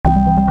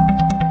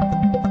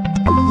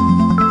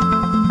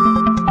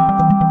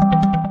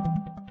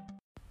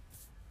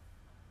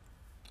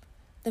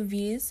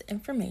views,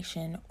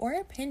 information, or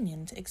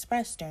opinions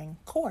expressed during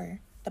CORE,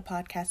 the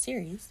podcast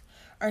series,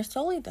 are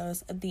solely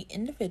those of the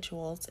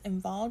individuals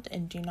involved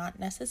and do not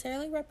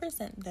necessarily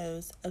represent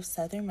those of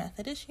Southern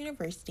Methodist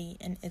University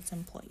and its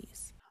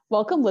employees.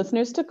 Welcome,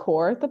 listeners, to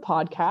CORE, the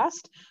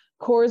podcast.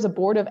 CORE is a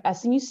board of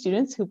SMU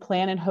students who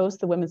plan and host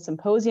the Women's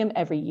Symposium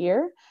every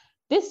year.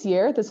 This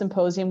year, the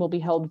symposium will be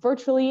held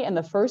virtually in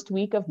the first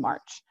week of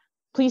March.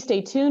 Please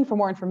stay tuned for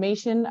more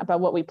information about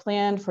what we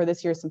planned for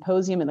this year's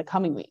symposium in the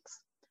coming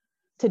weeks.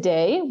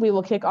 Today, we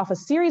will kick off a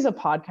series of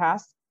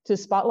podcasts to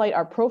spotlight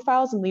our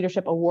Profiles in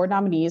Leadership Award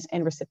nominees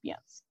and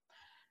recipients.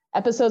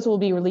 Episodes will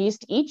be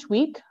released each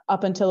week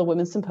up until the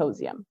Women's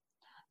Symposium.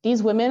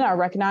 These women are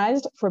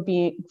recognized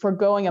for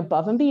going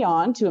above and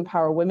beyond to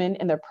empower women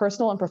in their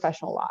personal and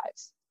professional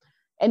lives.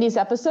 In these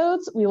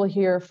episodes, we will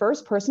hear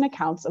first-person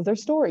accounts of their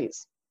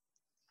stories.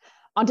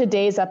 On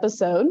today's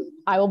episode,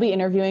 I will be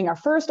interviewing our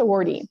first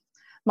awardee.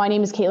 My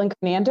name is Caitlin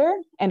Kernander,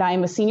 and I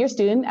am a senior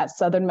student at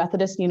Southern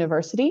Methodist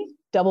University,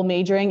 double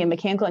majoring in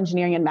mechanical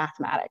engineering and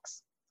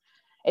mathematics.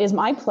 It is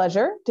my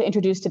pleasure to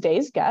introduce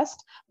today's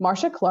guest,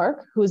 Marsha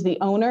Clark, who is the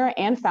owner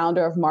and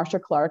founder of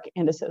Marsha Clark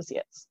and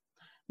Associates.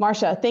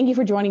 Marsha, thank you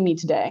for joining me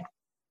today.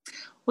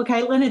 Well,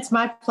 Caitlin, it's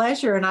my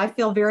pleasure, and I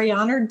feel very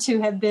honored to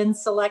have been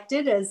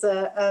selected as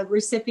a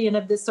recipient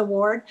of this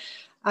award.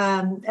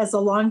 As a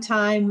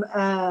longtime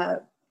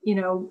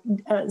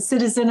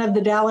citizen of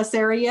the Dallas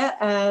area.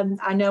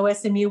 I know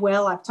SMU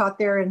well. I've taught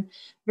there in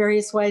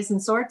various ways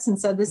and sorts. And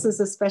so this is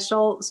a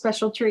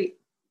special treat.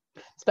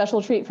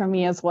 Special treat for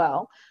me as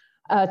well.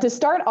 To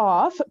start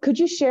off, could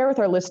you share with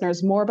our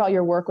listeners more about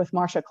your work with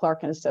Marsha Clark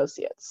and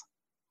Associates?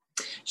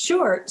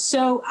 Sure.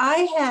 So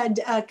I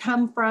had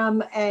come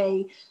from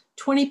a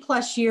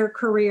 20-plus year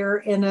career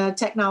in a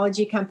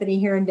technology company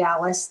here in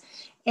Dallas.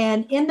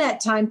 And in that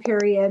time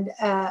period,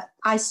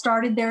 I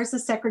started there as a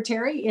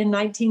secretary in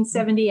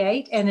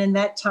 1978. And in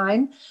that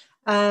time,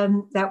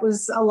 that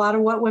was a lot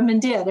of what women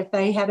did. If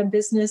they had a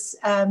business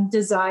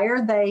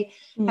desire, they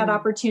had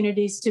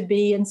opportunities to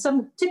be in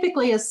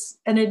typically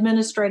an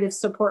administrative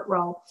support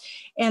role.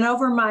 And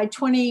over my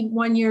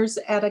 21 years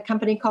at a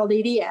company called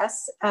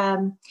EDS,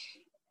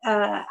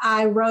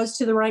 I rose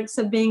to the ranks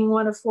of being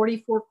one of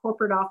 44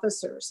 corporate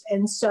officers.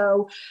 And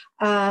so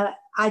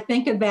I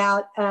think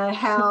about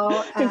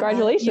how...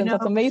 Congratulations,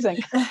 that's amazing.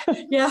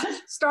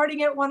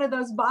 Starting at one of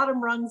those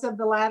bottom rungs of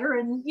the ladder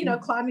and,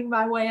 climbing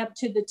my way up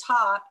to the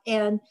top.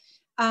 And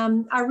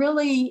I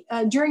really,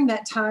 during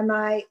that time,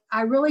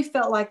 I really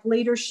felt like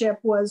leadership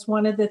was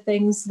one of the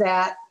things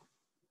that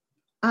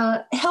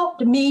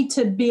helped me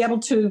to be able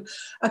to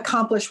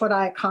accomplish what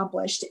I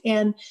accomplished.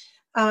 And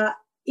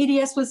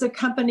EDS was a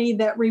company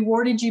that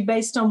rewarded you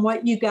based on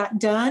what you got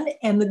done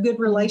and the good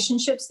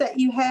relationships that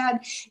you had.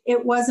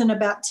 It wasn't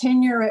about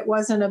tenure. It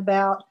wasn't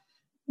about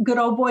good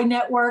old boy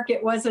network.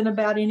 It wasn't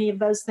about any of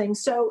those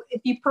things. So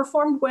if you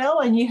performed well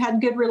and you had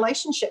good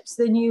relationships,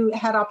 then you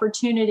had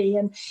opportunity.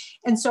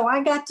 And so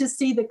I got to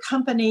see the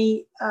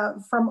company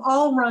from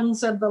all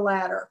rungs of the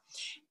ladder.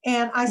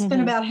 And I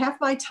spent about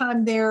half my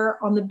time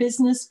there on the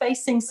business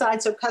facing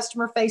side, so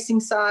customer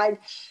facing side,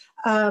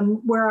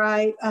 where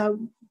I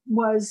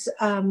was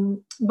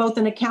both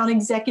an account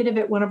executive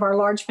at one of our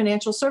large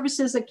financial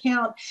services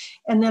account,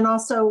 and then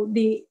also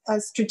the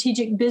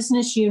strategic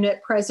business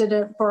unit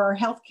president for our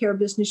healthcare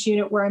business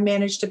unit, where I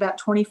managed about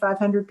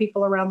 2,500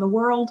 people around the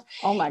world.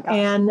 Oh my God.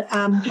 And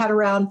had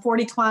around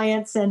 40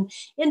 clients. And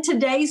in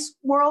today's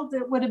world,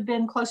 it would have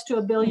been close to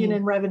 $1 billion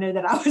in revenue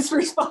that I was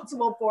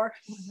responsible for.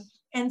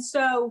 And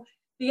so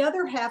the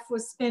other half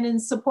was spent in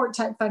support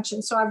type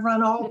functions. So I've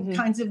run all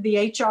kinds of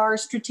the HR,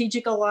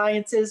 strategic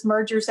alliances,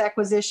 mergers,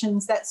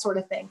 acquisitions, that sort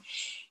of thing.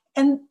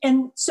 And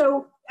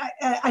so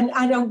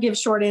I don't give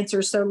short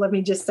answers. So let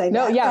me just say that.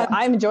 No, yeah,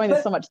 I'm enjoying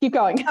this so much. Keep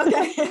going.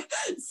 Okay.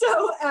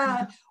 So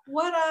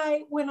when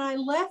I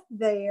left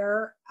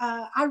there,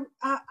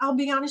 I'll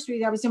be honest with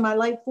you, I was in my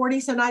late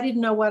 40s and I didn't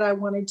know what I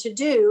wanted to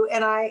do.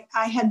 And I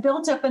had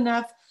built up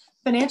enough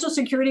financial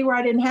security where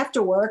I didn't have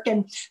to work.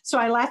 And so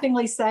I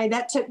laughingly say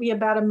that took me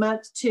about a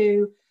month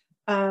to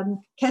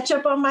catch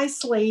up on my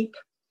sleep,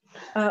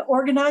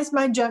 organize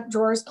my junk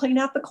drawers, clean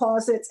out the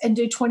closets, and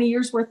do 20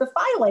 years worth of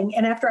filing.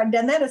 And after I've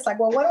done that, it's like,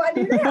 well, what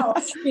do I do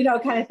now?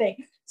 Kind of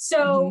thing.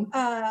 So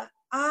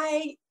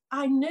I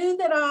knew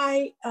that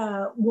I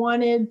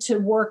wanted to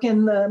work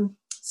in the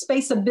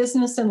space of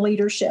business and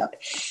leadership.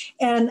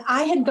 And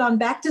I had gone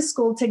back to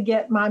school to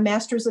get my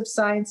Master's of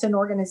Science in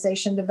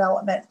Organization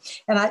Development.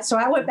 And so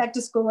I went back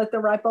to school at the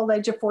ripe old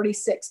age of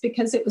 46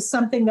 because it was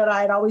something that I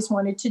had always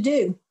wanted to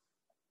do.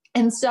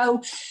 And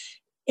so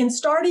in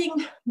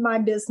starting my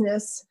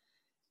business,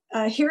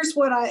 here's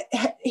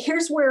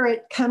where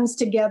it comes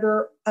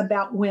together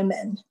about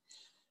women.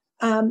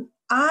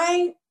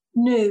 I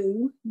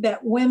knew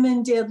that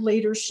women did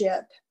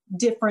leadership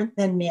different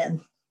than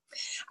men.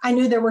 I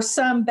knew there were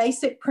some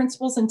basic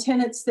principles and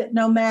tenets that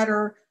no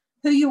matter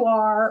who you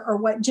are or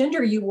what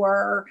gender you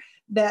were,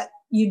 that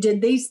you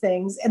did these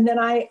things. And then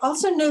I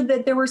also knew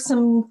that there were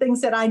some things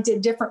that I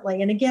did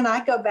differently. And again,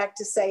 I go back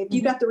to say, if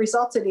you got the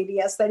results at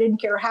EDS, they didn't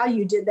care how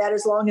you did that,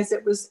 as long as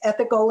it was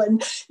ethical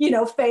and,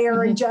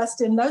 fair and just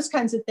and those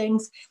kinds of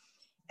things.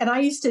 And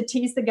I used to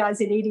tease the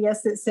guys at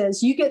EDS that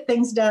says, you get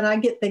things done, I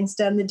get things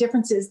done. The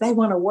difference is they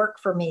want to work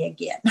for me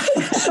again.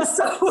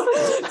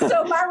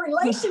 so my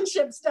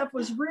relationship stuff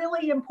was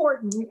really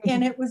important.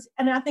 And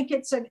I think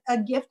it's a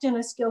gift and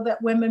a skill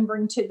that women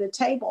bring to the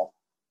table.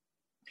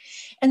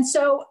 And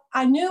so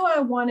I knew I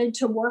wanted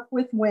to work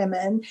with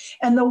women.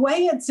 And the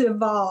way it's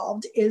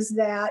evolved is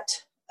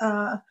that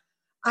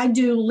I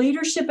do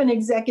leadership and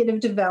executive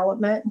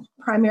development,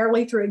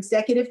 primarily through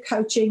executive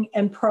coaching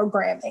and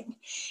programming.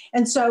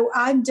 And so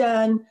I've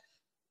done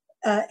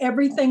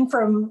everything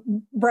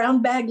from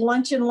brown bag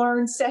lunch and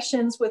learn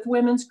sessions with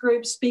women's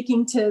groups,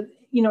 speaking to,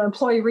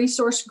 employee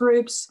resource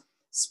groups,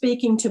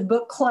 speaking to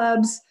book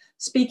clubs,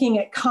 speaking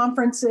at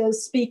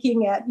conferences,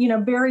 speaking at,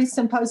 various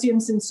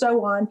symposiums and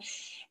so on.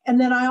 And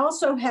then I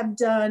also have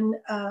done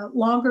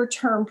longer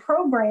term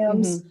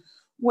programs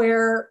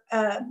where,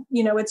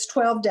 it's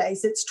 12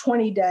 days, it's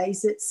 20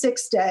 days, it's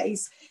 6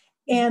 days.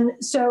 And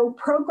so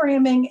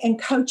programming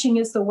and coaching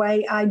is the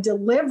way I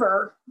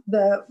deliver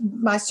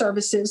my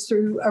services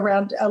through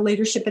around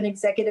leadership and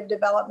executive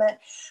development.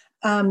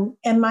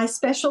 And my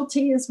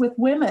specialty is with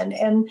women.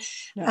 And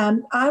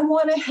I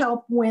want to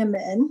help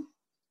women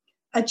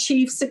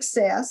achieve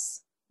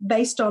success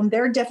based on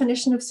their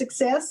definition of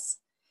success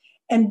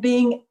and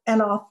being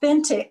an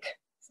authentic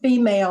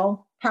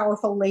female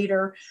powerful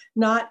leader,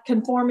 not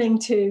conforming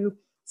to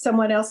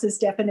someone else's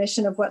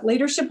definition of what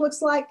leadership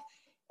looks like,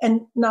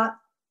 and not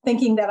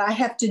thinking that I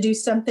have to do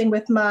something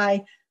with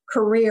my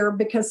career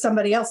because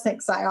somebody else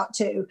thinks I ought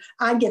to.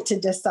 I get to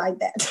decide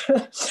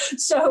that.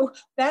 So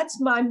that's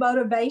my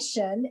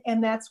motivation.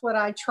 And that's what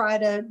I try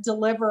to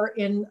deliver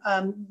in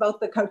both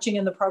the coaching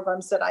and the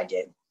programs that I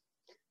do.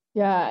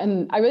 Yeah.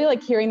 And I really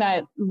like hearing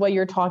that, what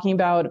you're talking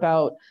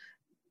about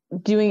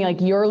doing like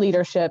your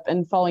leadership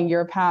and following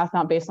your path,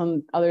 not based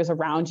on others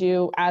around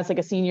you. As like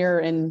a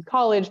senior in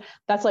college,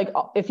 that's like,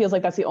 it feels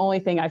like that's the only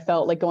thing I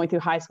felt like going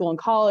through high school and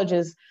college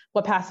is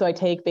what path do I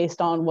take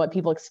based on what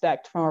people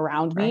expect from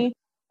around me.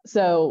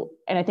 So,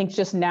 and I think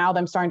just now that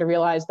I'm starting to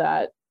realize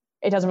that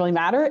it doesn't really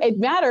matter. It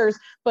matters,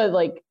 but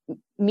like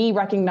me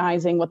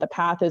recognizing what the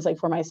path is like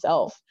for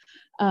myself.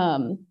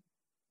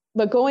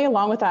 But going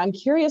along with that, I'm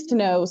curious to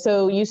know,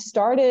 so you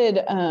started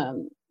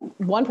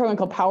one program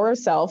called Power of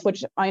Self,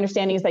 which my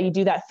understanding is that you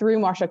do that through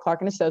Marsha Clark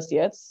and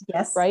Associates.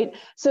 Yes. Right?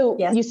 So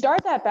yes. You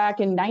started that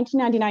back in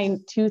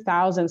 1999,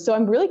 2000. So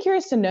I'm really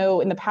curious to know,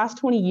 in the past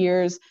 20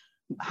 years,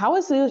 how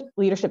has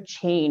leadership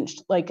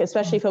changed? Like,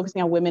 especially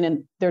focusing on women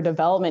and their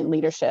development in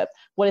leadership.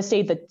 What has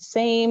stayed the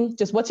same?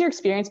 Just what's your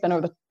experience been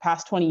over the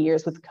past 20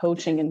 years with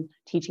coaching and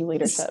teaching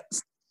leadership?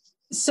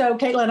 So,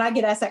 Caitlin, I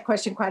get asked that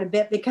question quite a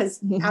bit because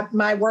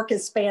my work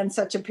has spanned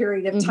such a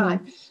period of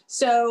time.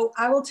 So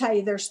I will tell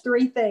you, there's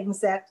three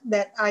things that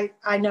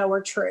I know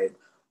are true.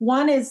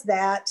 One is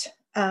that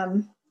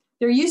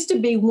there used to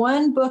be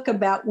one book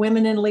about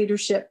women in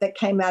leadership that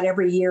came out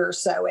every year or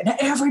so, and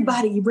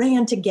everybody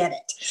ran to get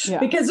it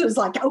because it was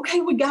like,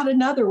 okay, we got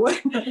another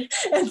one.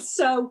 And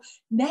so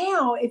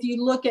now if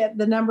you look at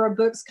the number of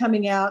books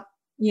coming out,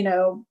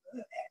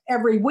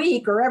 every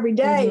week or every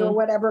day or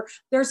whatever,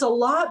 there's a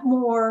lot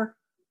more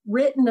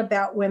written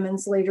about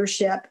women's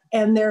leadership,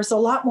 and there's a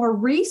lot more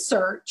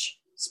research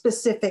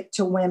specific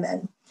to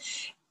women.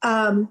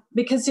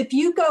 Because if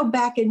you go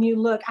back and you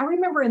look, I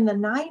remember in the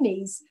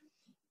 90s,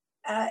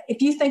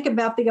 if you think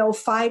about the old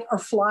fight or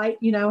flight,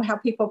 how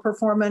people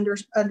perform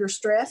under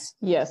stress.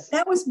 Yes.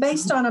 That was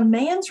based on a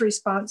man's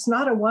response,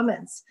 not a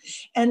woman's.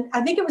 And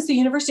I think it was the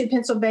University of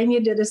Pennsylvania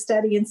did a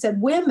study and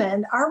said,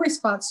 women, our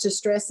response to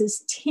stress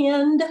is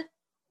tend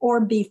or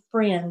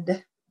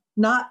befriend,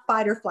 not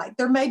fight or flight.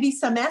 There may be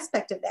some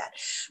aspect of that,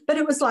 but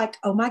it was like,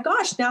 oh my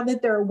gosh, now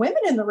that there are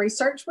women in the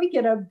research, we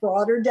get a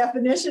broader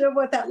definition of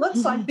what that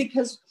looks like,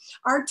 because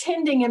our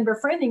tending and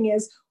befriending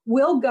is,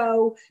 we'll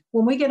go,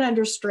 when we get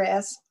under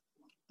stress,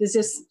 does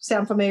this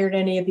sound familiar to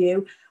any of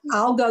you?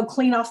 I'll go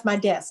clean off my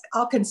desk.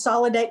 I'll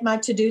consolidate my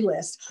to-do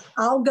list.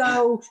 I'll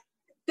go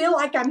feel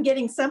like I'm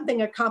getting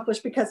something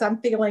accomplished because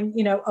I'm feeling,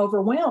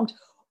 overwhelmed.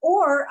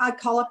 Or I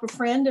call up a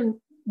friend and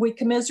we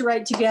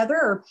commiserate together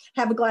or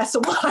have a glass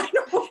of wine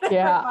or whatever.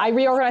 Yeah, I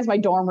reorganized my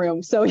dorm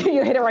room. So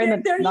you hit it right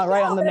on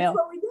the nail. That's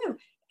what we do.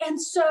 And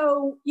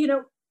so,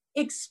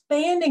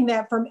 expanding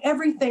that from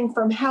everything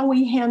from how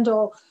we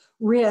handle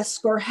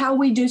risk or how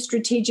we do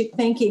strategic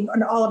thinking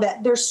and all of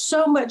that, there's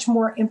so much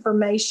more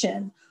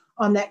information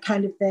on that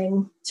kind of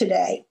thing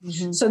today.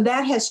 So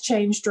that has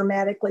changed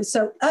dramatically.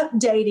 So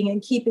updating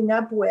and keeping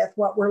up with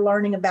what we're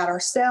learning about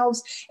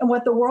ourselves and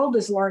what the world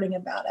is learning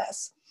about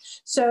us.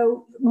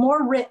 So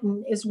more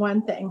written is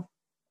one thing.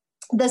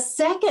 The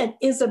second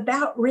is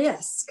about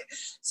risk.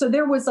 So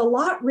there was a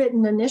lot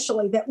written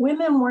initially that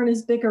women weren't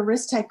as big a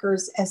risk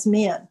takers as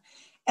men.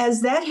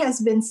 As that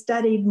has been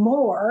studied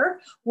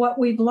more, what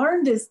we've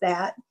learned is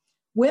that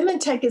women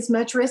take as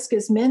much risk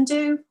as men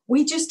do.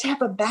 We just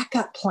have a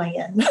backup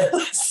plan.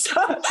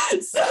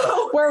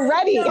 so we're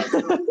ready.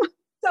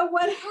 So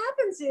what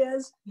happens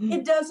is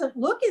it doesn't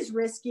look as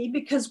risky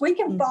because we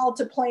can fall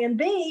to plan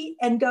B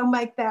and go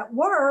make that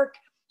work.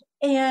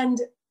 And,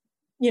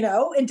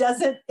 it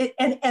doesn't,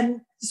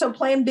 and so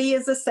plan B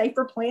is a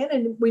safer plan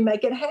and we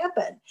make it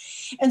happen.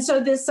 And so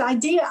this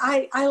idea,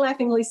 I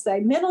laughingly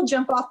say, men will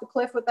jump off the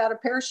cliff without a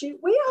parachute.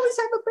 We always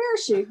have a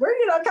parachute. We're,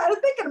 kind of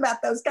thinking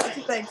about those kinds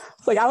of things.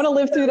 It's like, I want to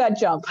live through that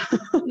jump.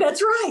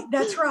 That's right.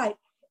 That's right.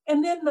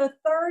 And then the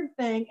third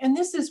thing, and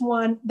this is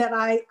one that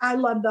I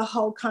love the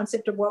whole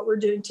concept of what we're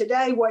doing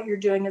today, what you're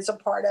doing as a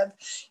part of,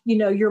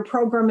 your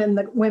program and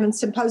the Women's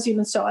Symposium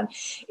and so on,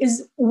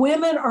 is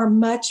women are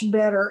much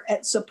better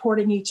at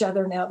supporting each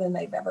other now than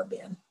they've ever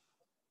been.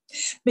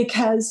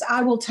 Because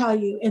I will tell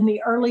you, in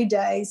the early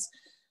days,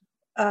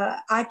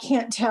 I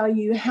can't tell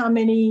you how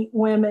many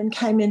women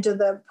came into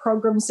the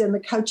programs and the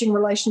coaching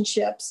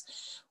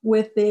relationships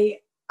with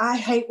I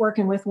hate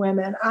working with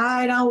women.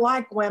 I don't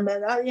like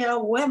women,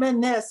 women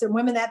this and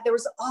women that. There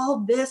was all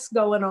this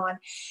going on.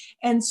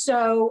 And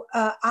so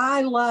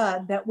I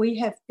love that we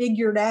have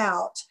figured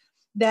out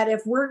that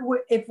if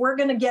we're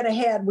going to get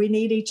ahead, we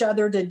need each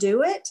other to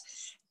do it.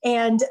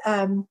 And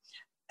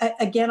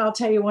again, I'll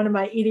tell you one of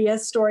my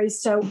EDS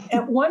stories. So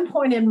at one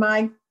point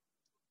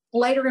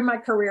later in my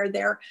career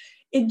there,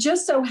 it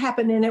just so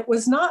happened, and it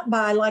was not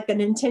by like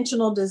an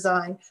intentional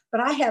design,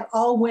 but I had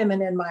all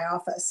women in my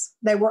office.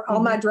 They were all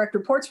my direct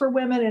reports were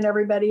women, and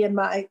everybody in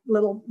my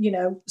little,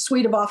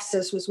 suite of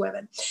offices was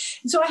women.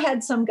 And so I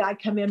had some guy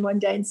come in one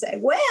day and say,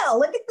 "Well,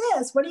 look at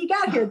this. What do you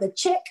got here? The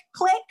chick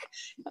click."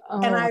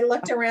 And I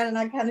looked around and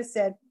I kind of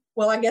said,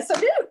 "Well, I guess I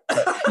do."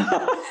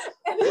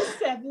 And he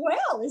said,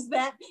 "Well, is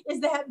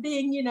that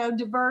being,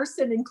 diverse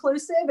and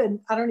inclusive?"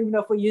 And I don't even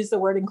know if we used the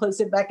word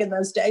inclusive back in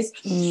those days,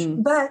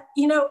 but,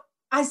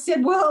 I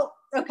said, "Well,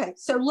 okay,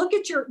 so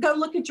go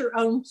look at your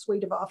own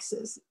suite of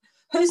offices.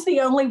 Who's the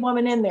only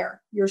woman in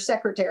there? Your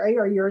secretary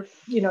or your,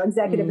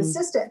 executive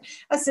assistant?"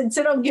 I said,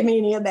 "So don't give me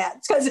any of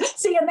that." Because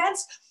see, and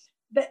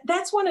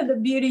that's one of the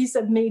beauties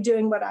of me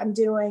doing what I'm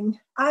doing.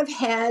 I've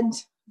had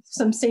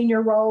some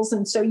senior roles,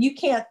 and so you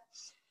can't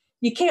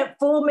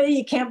fool me.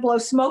 You can't blow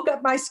smoke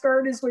up my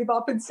skirt, as we've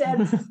often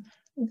said.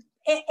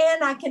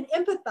 And I can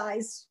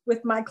empathize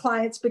with my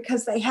clients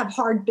because they have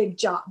hard, big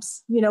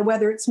jobs,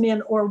 whether it's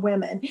men or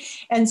women.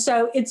 And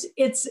so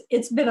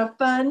it's been a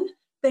fun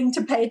thing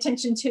to pay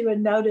attention to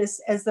and notice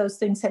as those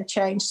things have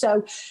changed.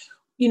 So,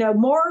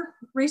 more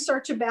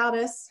research about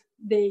us.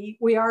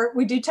 We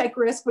do take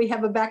risks. We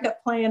have a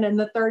backup plan. And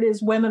the third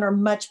is women are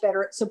much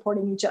better at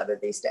supporting each other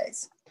these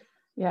days.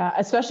 Yeah,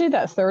 especially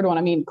that third one.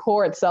 I mean,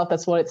 CORE itself,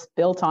 that's what it's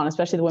built on,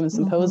 especially the Women's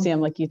Symposium,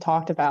 like you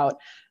talked about.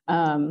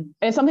 And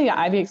it's something that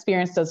I've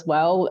experienced as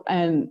well.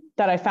 And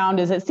that I found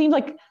is it seems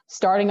like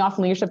starting off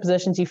in leadership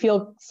positions, you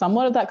feel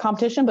somewhat of that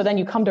competition, but then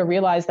you come to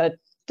realize that it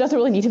doesn't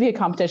really need to be a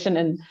competition.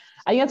 And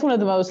I think that's one of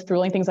the most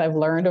thrilling things I've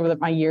learned over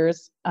my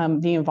years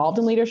being involved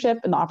in leadership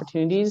and the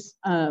opportunities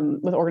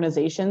with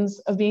organizations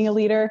of being a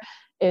leader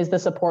is the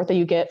support that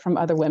you get from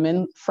other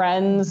women,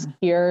 friends,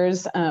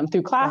 peers,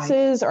 through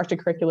classes, or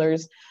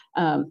extracurriculars.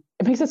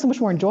 It makes it so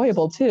much more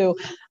enjoyable too,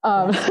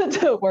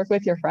 to work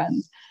with your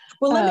friends.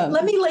 Well,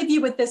 let me leave you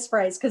with this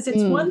phrase, because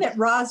it's one that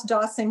Roz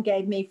Dawson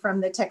gave me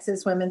from the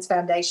Texas Women's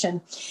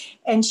Foundation.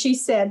 And she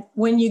said,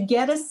 "When you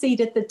get a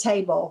seat at the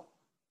table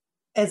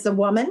as a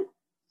woman,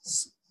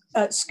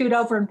 scoot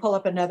over and pull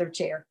up another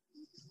chair,"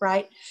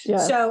 right? Yeah.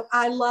 So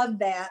I love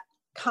that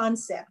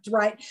concept,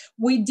 right?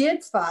 We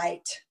did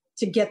fight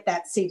to get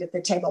that seat at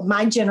the table.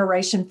 My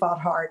generation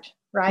fought hard,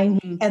 right?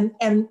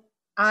 And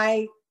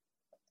I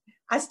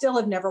still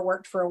have never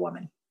worked for a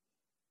woman.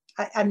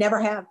 I never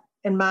have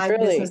in my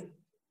business.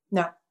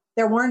 No,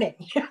 there weren't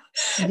any.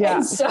 Yeah.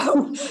 And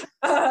so,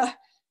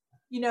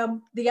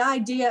 the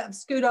idea of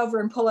scoot over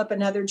and pull up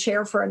another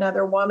chair for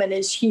another woman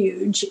is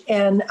huge.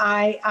 And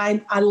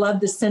I love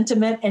the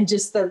sentiment and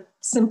just the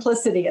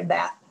simplicity of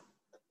that.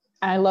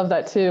 I love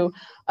that too.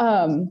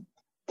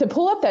 To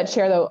pull up that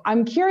chair though,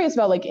 I'm curious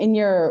about, like, in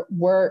your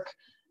work,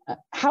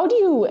 how do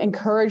you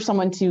encourage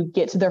someone to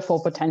get to their full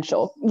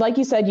potential? Like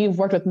you said, you've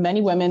worked with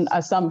many women,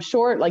 some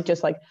short, like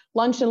just like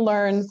lunch and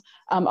learns,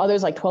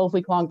 others like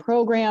 12-week long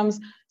programs.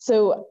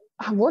 So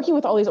working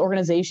with all these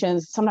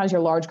organizations, sometimes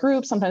you're large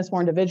groups, sometimes more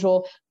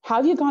individual. How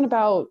have you gone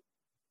about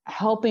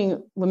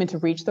helping women to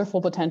reach their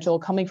full potential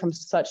coming from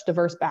such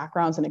diverse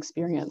backgrounds and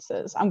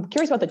experiences? I'm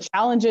curious about the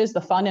challenges,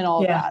 the fun, and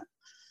all of that.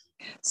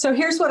 So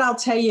here's what I'll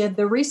tell you.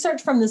 The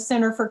research from the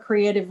Center for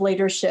Creative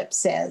Leadership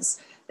says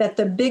that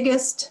the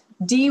biggest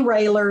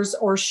derailers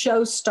or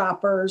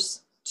showstoppers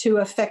to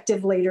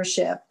effective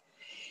leadership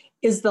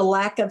is the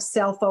lack of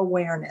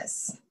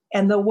self-awareness.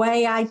 And the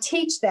way I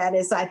teach that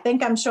is I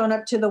think I'm showing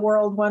up to the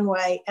world one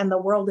way and the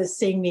world is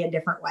seeing me a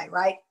different way,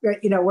 right?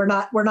 We're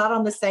not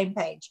on the same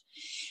page.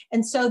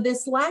 And so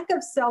this lack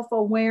of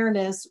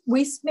self-awareness,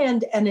 we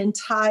spend an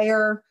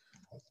entire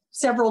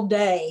several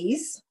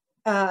days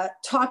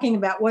talking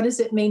about what does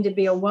it mean to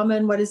be a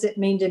woman? What does it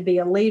mean to be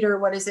a leader?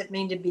 What does it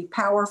mean to be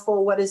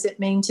powerful? What does it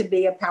mean to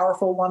be a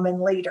powerful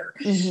woman leader?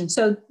 Mm-hmm.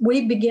 So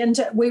we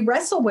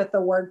wrestle with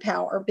the word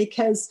power,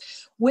 because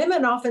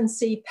women often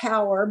see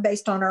power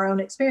based on our own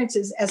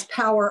experiences as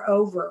power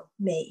over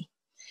me.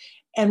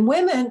 And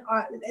women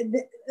are,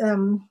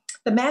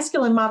 the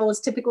masculine model is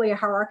typically a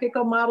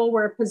hierarchical model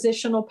where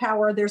positional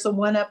power, there's a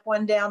one up,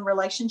 one down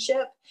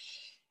relationship.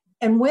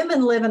 And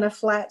women live in a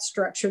flat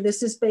structure.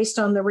 This is based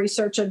on the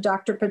research of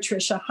Dr.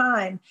 Patricia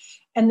Heim.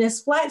 And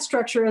this flat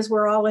structure is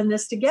we're all in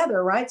this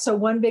together, right? So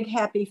one big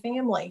happy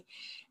family.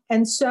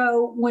 And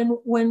so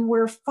when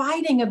we're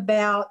fighting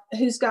about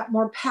who's got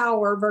more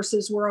power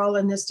versus we're all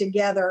in this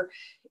together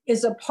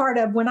is a part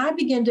of, when I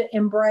begin to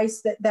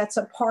embrace that that's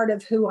a part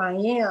of who I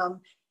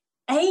am,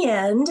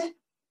 and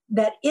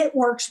that it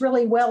works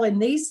really well in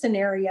these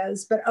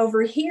scenarios, but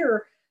over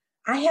here,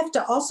 I have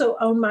to also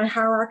own my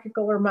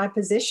hierarchical or my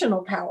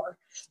positional power.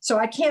 So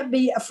I can't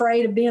be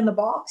afraid of being the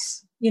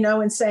boss,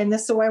 and saying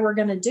this is the way we're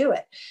going to do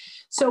it.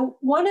 So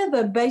one of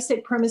the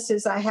basic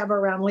premises I have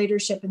around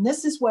leadership, and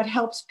this is what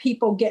helps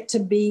people get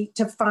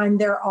to find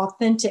their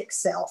authentic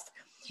self,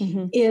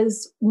 mm-hmm.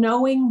 is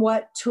knowing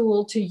what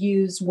tool to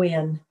use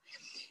when.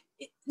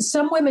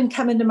 Some women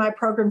come into my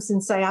programs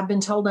and say, I've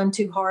been told I'm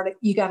too hard.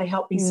 You got to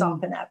help me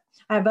soften up.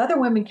 I have other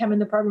women come in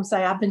the program and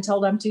say, I've been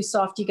told I'm too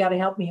soft. You got to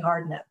help me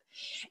harden up.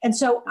 And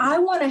so I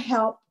want to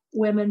help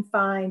women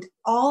find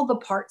all the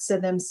parts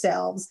of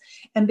themselves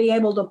and be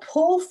able to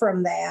pull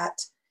from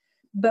that.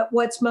 But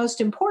what's most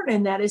important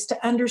in that is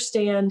to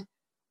understand,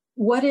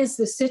 what is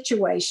the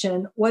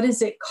situation? What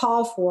does it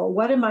call for?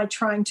 What am I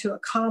trying to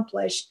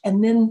accomplish?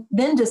 And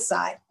then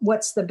decide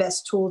what's the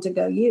best tool to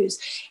go use.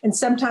 And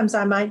sometimes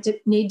I might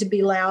need to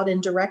be loud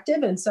and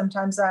directive, and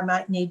sometimes I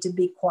might need to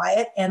be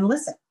quiet and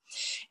listen.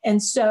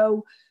 And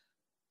so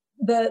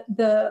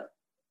the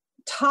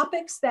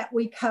topics that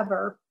we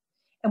cover,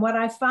 and what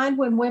I find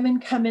when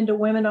women come into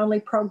women-only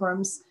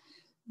programs,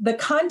 the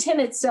content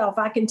itself,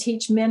 I can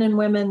teach men and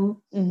women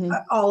mm-hmm.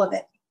 All of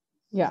it.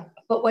 Yeah.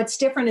 But what's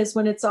different is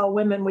when it's all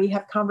women, we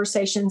have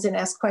conversations and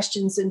ask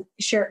questions and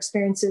share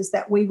experiences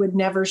that we would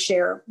never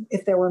share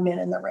if there were men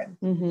in the room.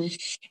 Mm-hmm.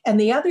 And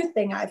the other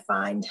thing I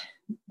find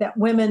that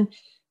women,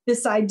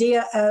 this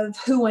idea of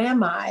who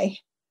am I,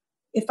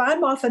 if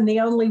I'm often the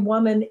only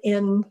woman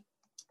in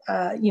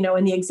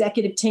the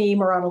executive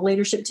team or on a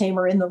leadership team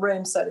or in the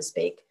room, so to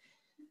speak,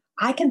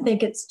 I can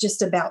think it's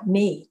just about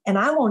me, and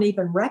I won't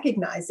even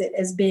recognize it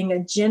as being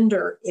a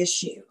gender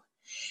issue.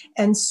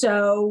 And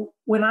so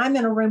when I'm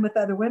in a room with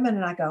other women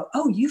and I go,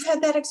 oh, you've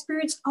had that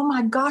experience? Oh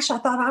my gosh, I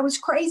thought I was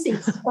crazy.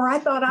 Or I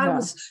thought I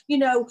was,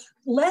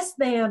 less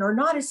than, or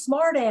not as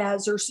smart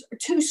as, or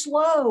too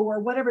slow, or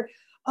whatever.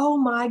 Oh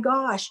my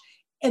gosh.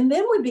 And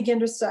then we begin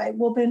to say,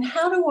 well, then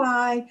how do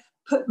I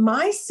put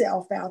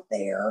myself out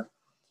there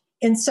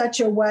in such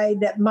a way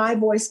that my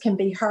voice can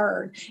be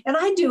heard? And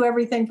I do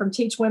everything from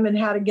teach women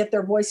how to get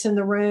their voice in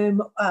the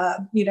room,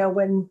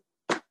 when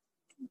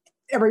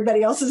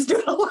everybody else is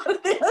doing a lot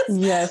of this.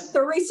 Yes.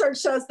 The research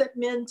shows that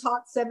men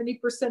talk 70%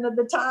 of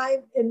the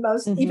time in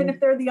most, mm-hmm. even if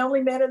they're the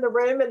only men in the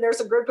room and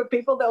there's a group of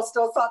people, they'll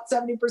still talk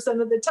 70%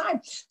 of the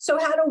time. So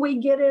how do we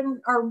get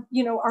in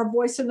our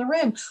voice in the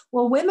room?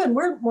 Well, women,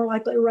 we're more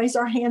likely to raise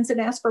our hands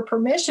and ask for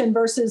permission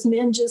versus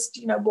men just,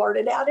 blurt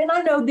it out. And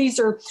I know this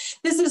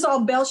is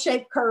all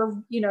bell-shaped curve,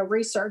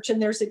 research,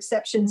 and there's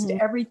exceptions mm-hmm.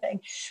 to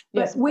everything.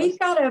 But yes, we've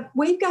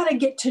got to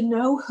get to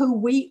know who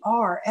we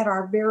are at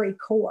our very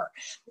core.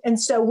 And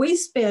so we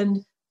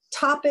spend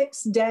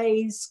topics,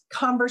 days,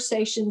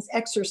 conversations,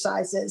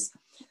 exercises,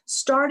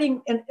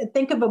 starting, and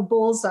think of a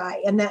bullseye,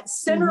 and that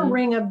center mm-hmm.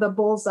 ring of the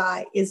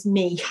bullseye is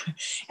me.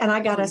 And I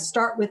got to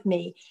start with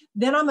me.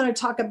 Then I'm going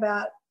to talk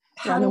about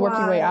how to work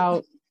your way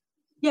out.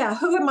 Yeah.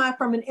 Who am I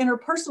from an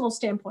interpersonal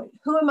standpoint?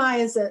 Who am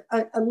I as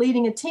a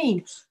leading a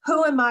team?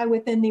 Who am I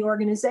within the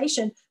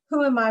organization?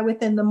 Who am I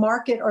within the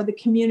market or the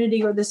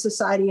community or the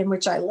society in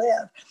which I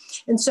live?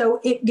 And so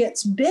it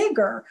gets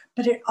bigger,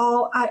 but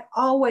I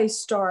always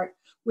start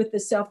with the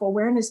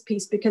self-awareness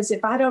piece, because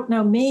if I don't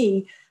know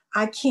me,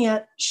 I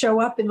can't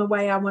show up in the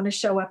way I want to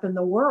show up in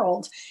the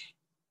world.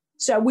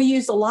 So we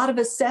use a lot of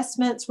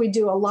assessments. We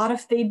do a lot of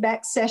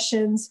feedback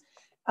sessions.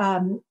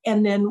 And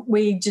then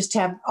we just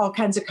have all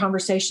kinds of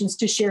conversations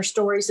to share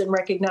stories and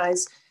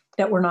recognize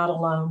that we're not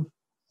alone.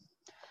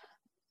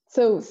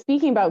 So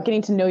speaking about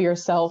getting to know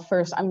yourself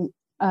first,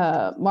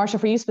 Marsha,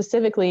 for you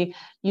specifically,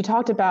 you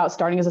talked about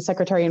starting as a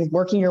secretary and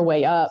working your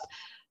way up.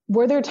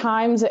 Were there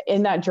times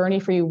in that journey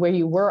for you where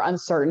you were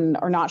uncertain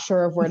or not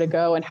sure of where to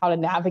go and how to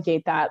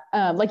navigate that?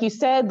 Like you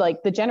said,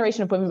 like the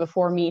generation of women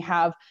before me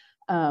have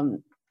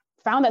found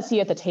that seat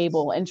at the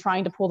table and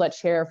trying to pull that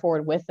chair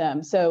forward with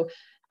them. So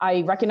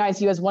I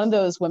recognize you as one of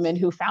those women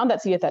who found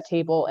that seat at that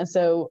table. And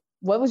so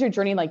what was your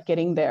journey like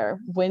getting there?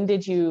 When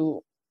did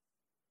you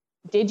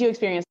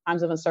experience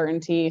times of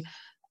uncertainty?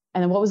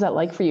 And then what was that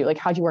like for you? Like,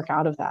 how'd you work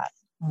out of that?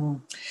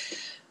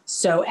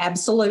 So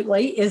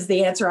absolutely is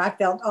the answer. I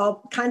felt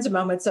all kinds of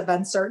moments of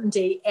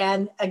uncertainty.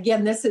 And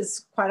again, this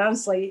is quite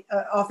honestly,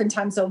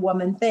 oftentimes a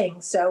woman thing.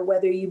 So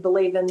whether you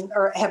believe in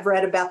or have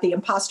read about the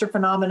imposter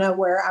phenomena,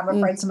 where I'm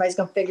afraid somebody's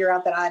going to figure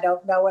out that I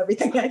don't know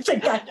everything I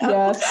think I know.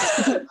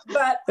 Yes.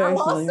 But Very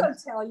I'll familiar.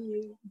 also tell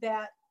you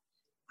that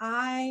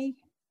I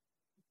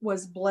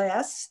was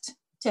blessed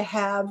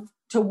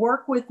to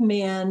work with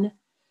men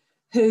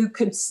who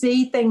could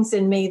see things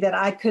in me that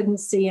I couldn't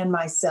see in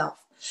myself,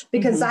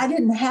 because I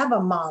didn't have a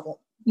model,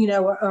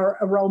 or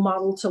a role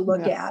model to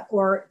look at,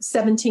 or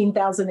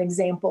 17,000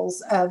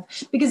 examples of,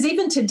 because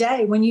even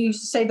today, when you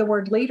say the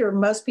word leader,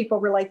 most people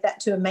relate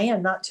that to a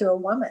man, not to a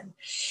woman.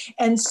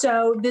 And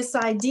so this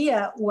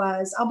idea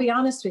was, I'll be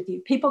honest with you,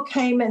 people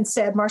came and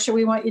said, Marsha,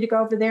 we want you to go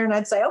over there. And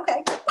I'd say,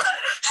 okay.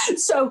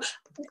 So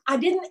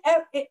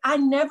I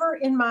never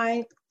in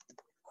my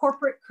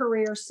corporate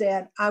career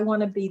said, I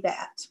want to be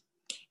that.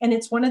 And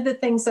it's one of the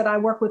things that I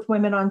work with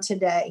women on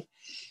today,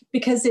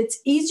 because it's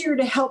easier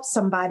to help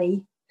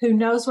somebody who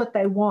knows what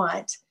they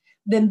want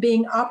than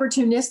being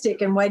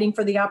opportunistic and waiting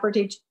for the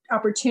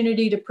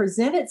opportunity to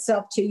present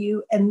itself to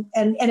you. And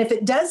if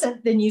it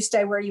doesn't, then you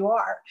stay where you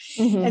are.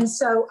 And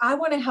so I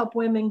want to help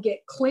women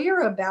get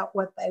clear about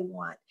what they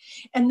want.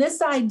 And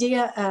this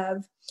idea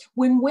of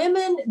when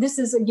women, this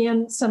is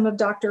again, some of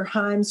Dr.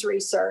 Himes'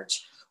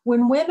 research,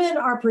 when women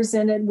are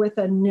presented with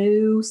a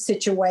new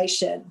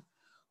situation,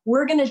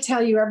 we're going to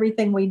tell you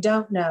everything we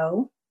don't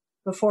know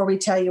before we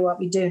tell you what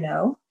we do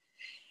know.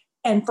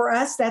 And for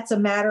us, that's a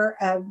matter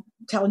of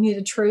telling you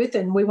the truth.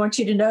 And we want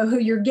you to know who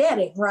you're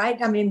getting, right?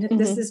 I mean,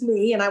 this is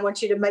me, and I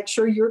want you to make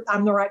sure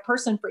I'm the right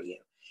person for you.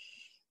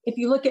 If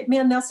you look at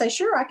men, they'll say,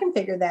 sure, I can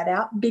figure that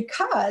out,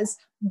 because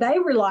they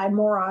rely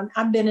more on,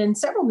 I've been in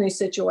several new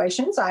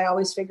situations. I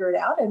always figure it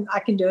out and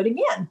I can do it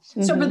again.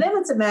 So for them,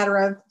 it's a matter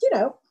of,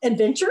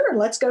 adventure, and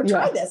let's go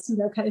try this,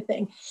 kind of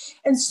thing.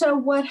 And so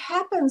what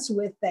happens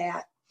with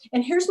that,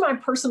 and here's my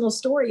personal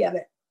story of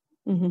it.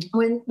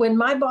 When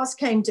my boss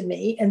came to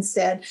me and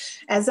said,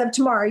 as of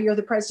tomorrow, you're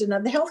the president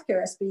of the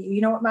healthcare SBU,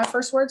 you know what my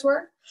first words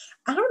were?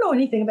 I don't know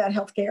anything about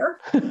healthcare.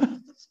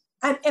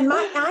 I and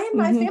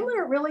my family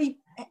are really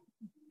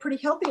pretty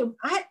healthy.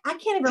 I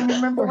can't even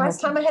remember the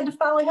last time I had to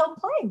file a health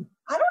claim.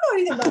 I don't know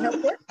anything about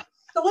healthcare.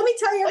 So let me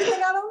tell you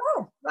everything I don't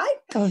know, right?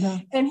 Oh,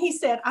 no. And he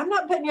said, I'm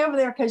not putting you over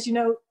there because you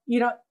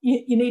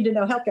need to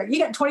know healthcare. You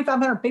got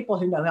 2,500 people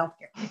who know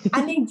healthcare.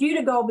 I need you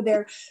to go over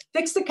there,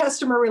 fix the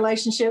customer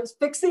relationships,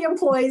 fix the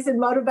employees, and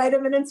motivate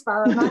them and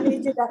inspire them. I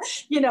need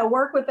you to,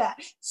 work with that.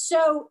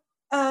 So,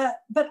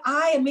 but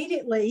I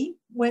immediately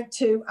went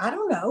to, I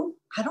don't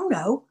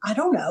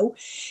know.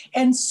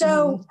 And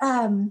so,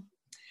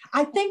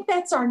 I think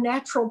that's our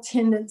natural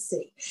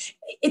tendency.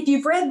 If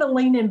you've read the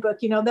Lean In book,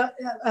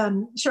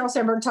 Sheryl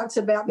Sandberg talks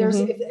about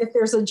if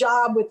there's a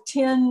job with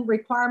 10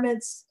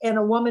 requirements and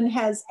a woman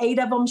has 8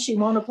 of them, she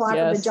won't apply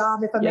for the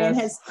job. If a man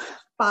has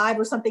 5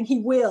 or something, he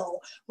will,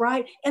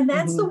 right? And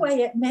that's the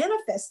way it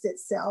manifests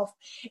itself.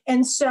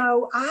 And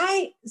so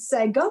I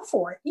say, go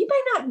for it. You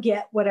may not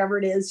get whatever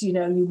it is, you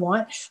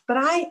want, but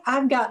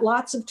I've got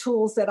lots of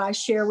tools that I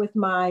share with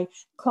my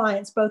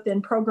clients, both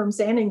in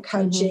programs and in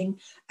coaching,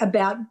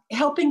 about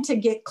helping to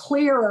get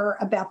clearer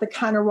about the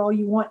kind of role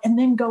you want, and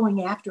then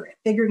going after it,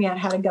 figuring out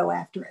how to go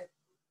after it.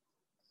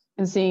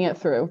 And seeing it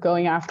through,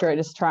 going after it,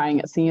 just trying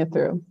it, seeing it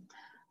through.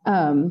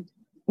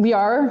 We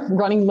are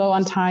running low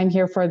on time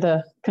here for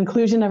the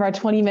conclusion of our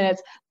 20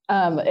 minutes.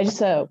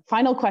 Just a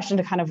final question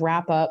to kind of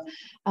wrap up.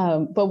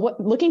 But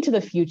looking to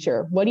the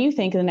future, what do you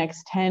think in the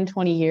next 10,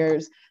 20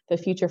 years, the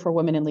future for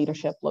women in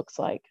leadership looks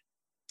like?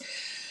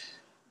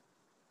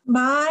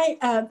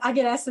 I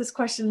get asked this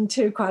question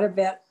too quite a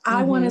bit.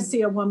 I want to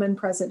see a woman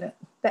president.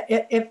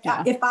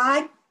 If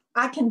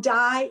I can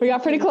die. We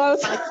got pretty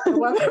close. We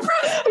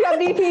got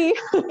VP.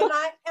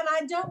 and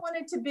I don't want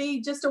it to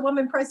be just a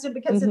woman president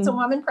because it's a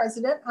woman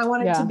president. I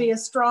want it to be a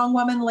strong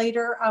woman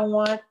leader.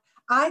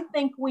 I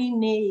think we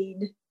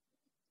need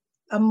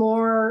a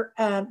more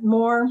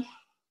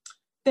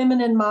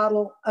feminine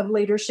model of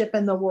leadership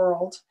in the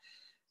world.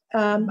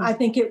 I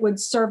think it would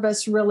serve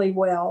us really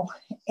well.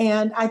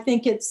 And I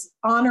think it's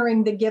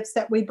honoring the gifts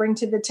that we bring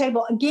to the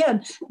table.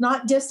 Again,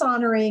 not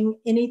dishonoring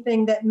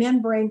anything that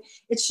men bring.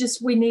 It's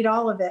just we need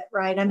all of it,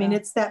 right? I mean,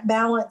 it's that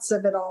balance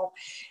of it all.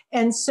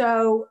 And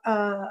so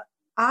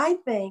I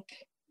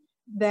think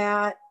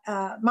that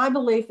my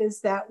belief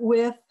is that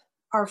with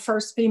our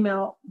first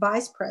female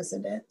vice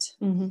president,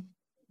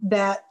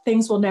 that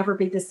things will never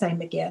be the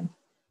same again.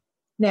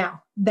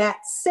 Now,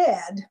 that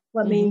said,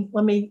 let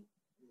me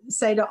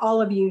say to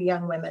all of you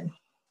young women,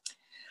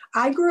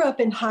 I grew up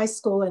in high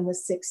school in the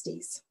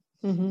 60s,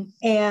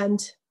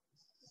 and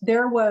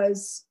there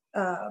was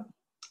a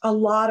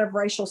lot of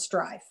racial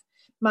strife.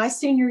 My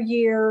senior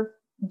year,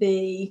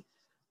 the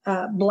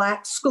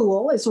Black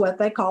school is what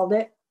they called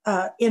it,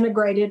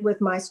 integrated with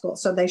my school.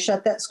 So they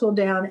shut that school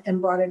down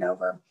and brought it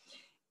over.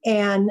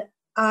 And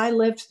I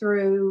lived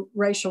through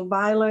racial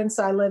violence.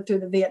 I lived through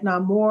the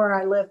Vietnam War.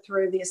 I lived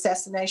through the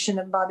assassination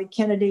of Bobby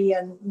Kennedy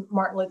and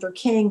Martin Luther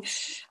King,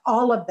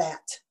 all of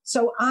that.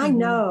 So I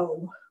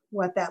know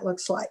what that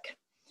looks like.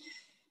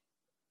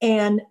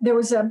 And there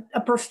was a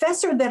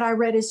professor that I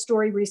read his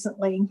story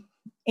recently,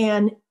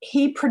 and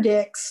he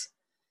predicts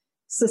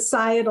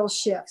societal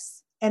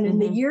shifts. And in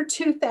the year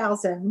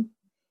 2000,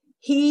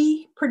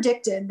 he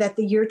predicted that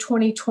the year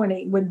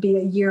 2020 would be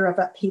a year of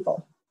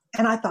upheaval.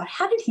 And I thought,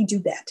 how did he do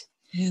that?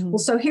 Well,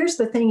 so here's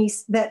the thing,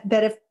 that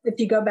if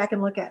you go back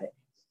and look at it,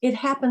 it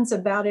happens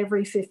about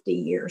every 50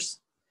 years.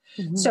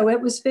 So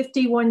it was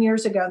 51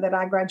 years ago that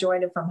I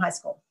graduated from high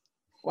school.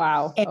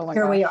 Wow. And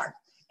here we are.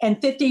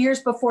 And 50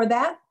 years before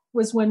that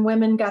was when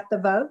women got the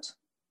vote.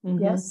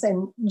 Yes.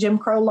 And Jim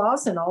Crow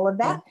laws and all of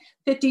that.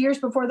 50 years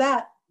before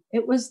that,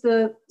 it was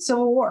the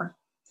Civil War.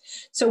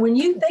 So when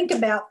you think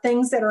about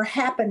things that are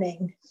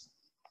happening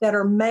that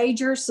are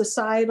major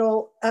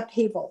societal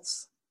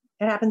upheavals,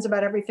 it happens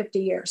about every 50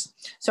 years.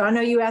 So I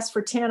know you asked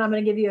for 10. I'm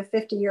going to give you a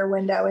 50-year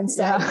window and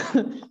say,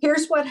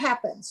 here's what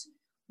happens.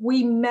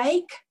 We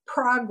make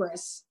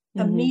progress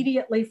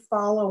immediately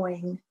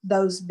following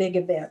those big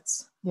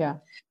events. Yeah.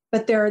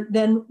 But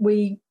then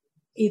we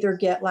either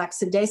get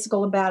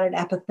lackadaisical about it,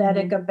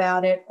 apathetic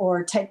about it,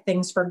 or take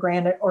things for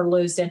granted or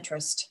lose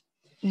interest.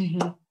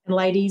 And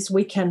ladies,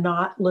 we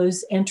cannot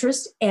lose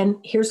interest. And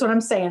here's what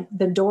I'm saying.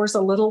 The door's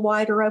a little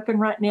wider open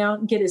right now.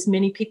 Get as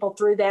many people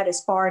through that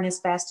as far and as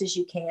fast as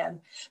you can,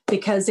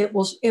 because it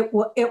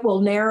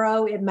will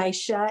narrow, it may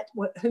shut,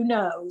 who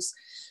knows.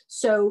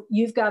 So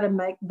you've got to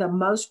make the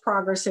most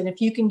progress. And if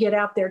you can get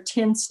out there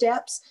 10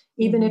 steps,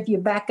 even if you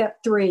back up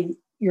 3,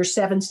 you're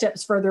 7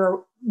 steps further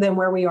than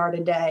where we are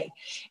today.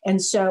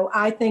 And so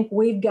I think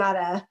we've got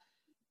to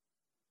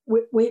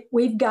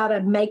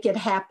make it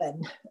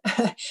happen.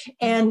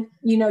 And,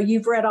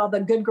 you've read all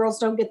the good girls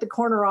don't get the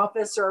corner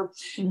office, or,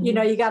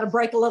 you got to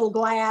break a little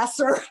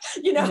glass, or,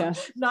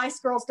 nice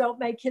girls don't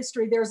make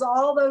history. There's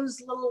all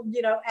those little,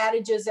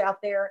 adages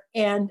out there.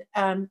 And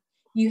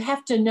you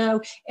have to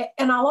know.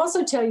 And I'll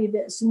also tell you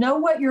this, know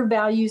what your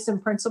values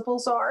and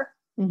principles are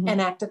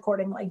and act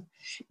accordingly,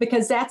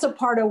 because that's a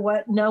part of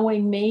what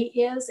knowing me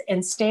is,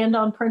 and stand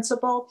on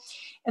principle.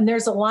 And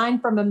there's a line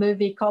from a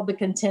movie called The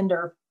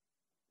Contender.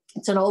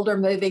 It's an older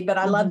movie, but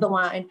I love the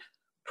line.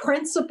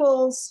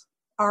 Principles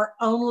are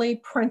only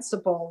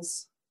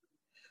principles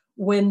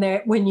when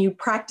you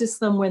practice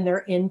them when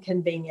they're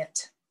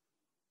inconvenient.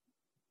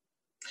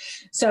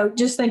 So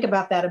just think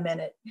about that a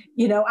minute.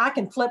 I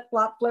can flip,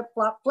 flop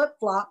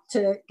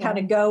to kind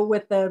of go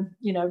with the,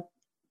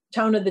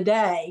 tone of the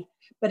day.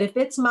 But if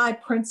it's my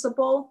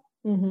principle,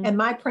 and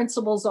my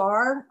principles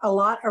are a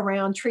lot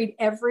around treat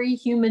every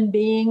human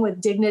being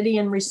with dignity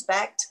and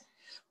respect.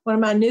 One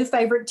of my new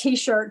favorite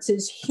T-shirts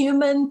is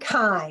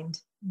humankind,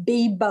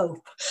 be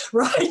both,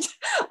 right?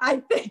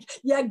 I think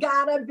you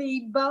gotta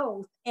be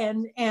both.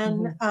 And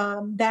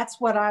that's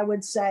what I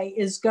would say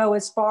is go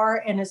as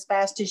far and as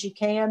fast as you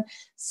can,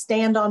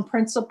 stand on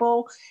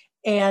principle,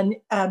 and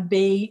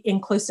be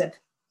inclusive.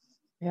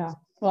 Yeah.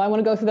 Well, I want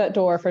to go through that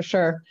door for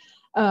sure.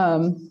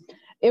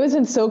 It was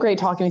been so great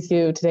talking with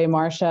you today,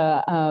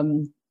 Marcia.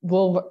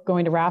 We're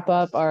going to wrap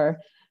up our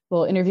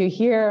little interview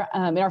here.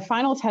 In our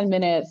final 10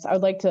 minutes, I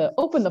would like to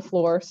open the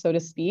floor, so to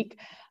speak,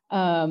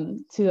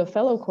 to the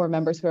fellow core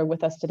members who are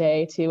with us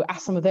today to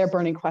ask some of their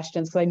burning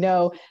questions, because I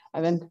know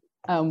I've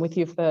been with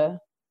you for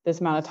this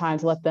amount of time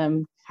to let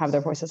them have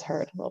their voices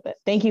heard a little bit.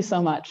 Thank you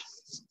so much.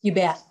 You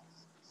bet.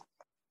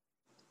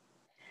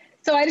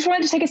 So I just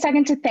wanted to take a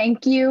second to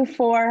thank you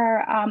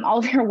for all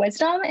of your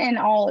wisdom and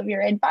all of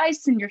your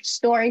advice and your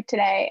story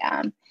today.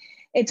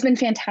 It's been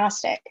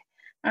fantastic.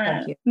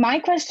 Thank you. My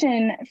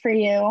question for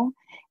you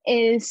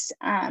is,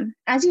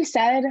 as you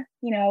said,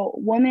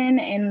 women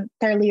and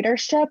their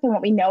leadership and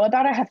what we know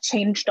about it have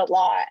changed a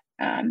lot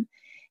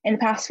in the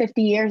past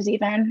 50 years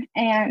even.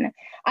 And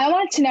I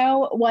wanted to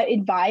know what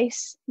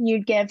advice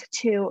you'd give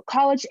to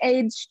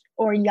college-aged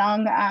or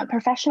young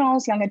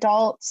professionals, young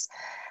adults,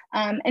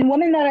 and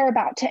women that are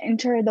about to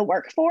enter the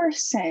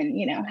workforce and,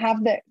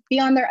 be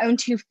on their own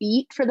 2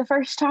 feet for the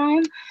first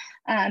time,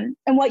 and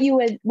what you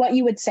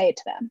would say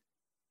to them.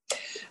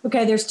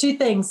 Okay, there's 2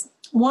 things.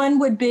 One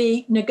would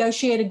be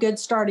negotiate a good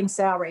starting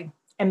salary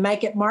and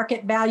make it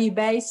market value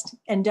based,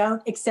 and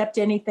don't accept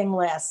anything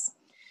less.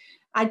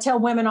 I tell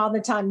women all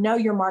the time, know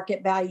your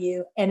market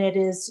value, and it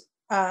is,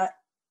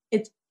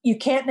 you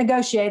can't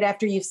negotiate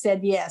after you've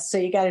said yes. So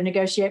you got to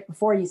negotiate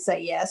before you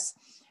say yes.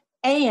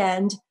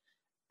 And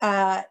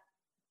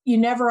you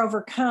never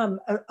overcome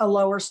a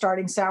lower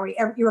starting salary.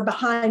 You're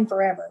behind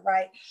forever,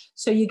 right?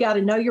 So you got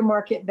to know your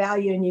market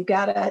value, and you've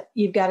got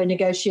to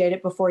negotiate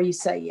it before you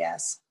say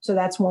yes. So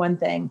that's one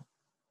thing.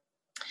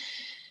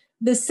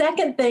 The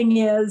second thing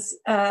is,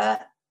 okay,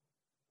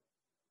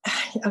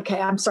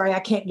 I'm sorry, I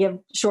can't give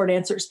short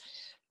answers,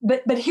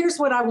 but here's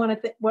what I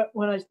want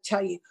to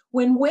tell you.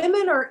 When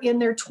women are in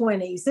their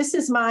 20s, this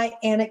is my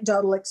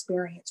anecdotal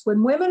experience.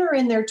 When women are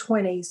in their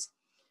 20s,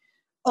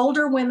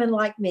 older women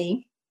like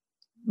me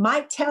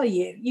might tell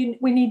you,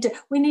 we need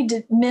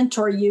to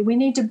mentor you. We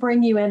need to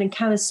bring you in and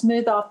kind of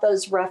smooth off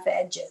those rough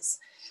edges,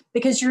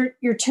 because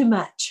you're too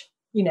much,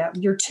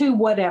 you're too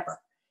whatever.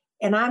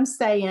 And I'm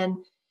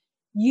saying,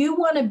 you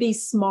want to be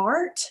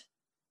smart,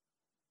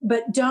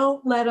 but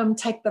don't let them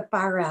take the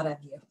fire out of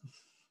you.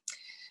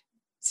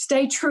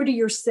 Stay true to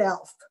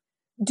yourself.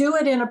 Do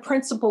it in a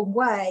principled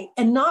way,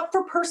 and not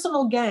for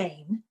personal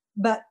gain,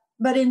 but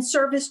in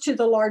service to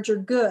the larger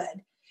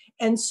good.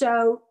 And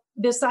so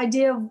this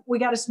idea of we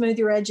got to smooth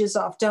your edges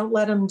off, don't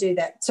let them do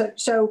that.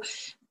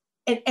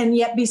 And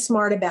yet be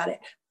smart about it.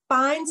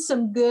 Find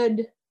some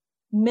good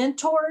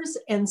mentors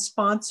and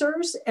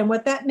sponsors. And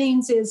what that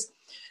means is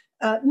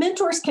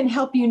mentors can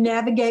help you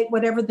navigate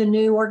whatever the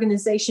new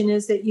organization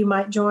is that you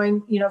might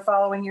join,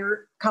 following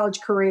your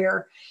college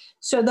career.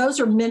 So those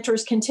are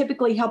mentors, can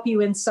typically help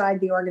you inside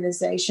the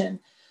organization.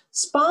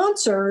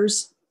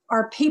 Sponsors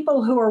are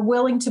people who are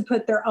willing to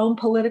put their own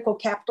political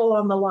capital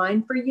on the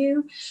line for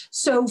you.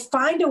 So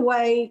find a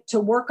way to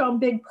work on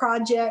big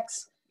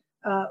projects,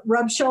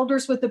 rub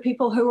shoulders with the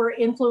people who are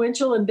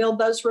influential and build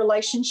those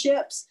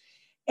relationships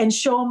and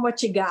show them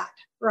what you got,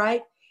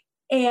 right?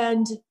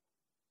 And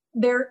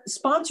their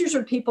sponsors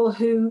are people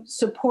who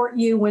support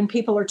you when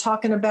people are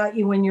talking about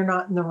you when you're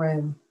not in the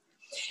room.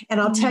 And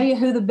I'll tell you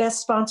who the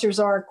best sponsors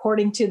are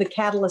according to the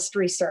Catalyst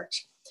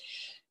research.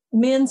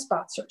 Men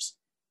sponsors.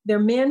 They're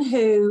men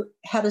who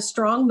had a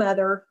strong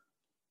mother,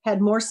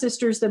 had more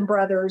sisters than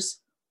brothers,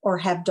 or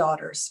have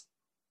daughters.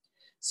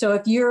 So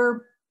if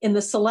you're in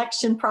the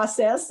selection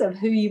process of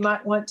who you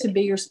might want to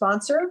be your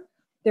sponsor,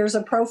 there's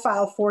a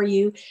profile for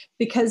you,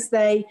 because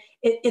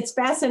it's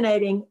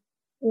fascinating.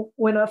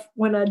 When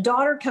a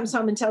daughter comes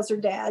home and tells her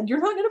dad, "You're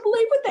not going to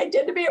believe what they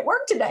did to me at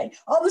work today,"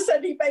 all of a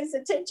sudden he pays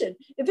attention.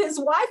 If his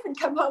wife had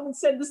come home and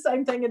said the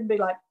same thing, it'd be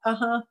like,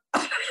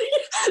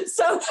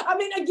 So,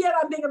 again,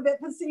 I'm being a bit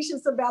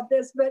facetious about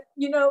this, but,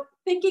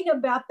 thinking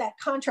about that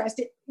contrast,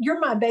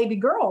 you're my baby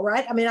girl,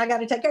 right? I got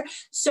to take care.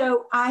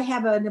 So I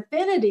have an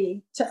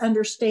affinity to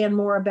understand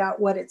more about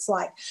what it's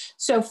like.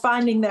 So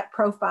finding that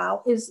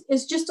profile is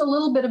just a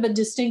little bit of a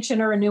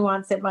distinction or a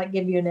nuance that might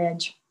give you an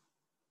edge.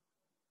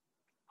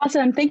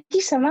 Awesome. Thank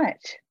you so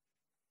much.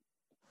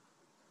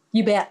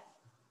 You bet.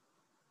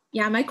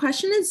 Yeah, my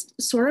question is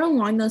sort of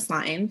along those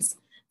lines.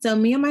 So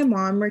me and my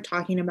mom were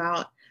talking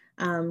about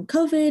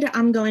COVID.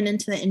 I'm going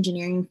into the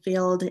engineering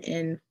field,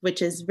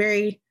 which is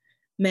very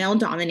male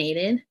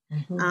dominated,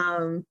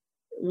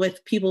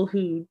 with people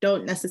who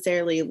don't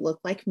necessarily look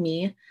like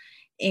me.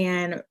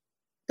 And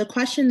the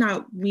question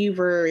that we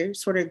were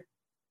sort of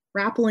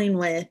grappling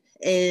with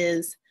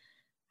is,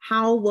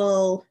 how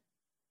will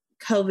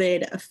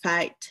COVID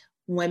affect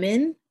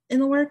women in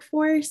the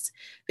workforce?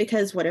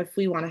 Because what if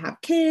we want to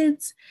have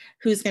kids?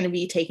 Who's going to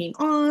be taking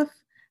off?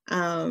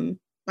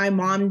 My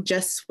mom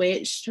just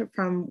switched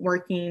from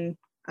working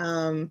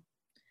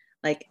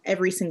like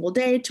every single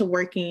day to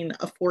working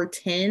a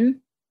 4-10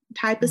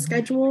 type of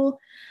schedule.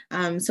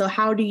 So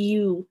how do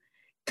you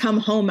come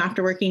home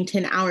after working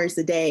 10 hours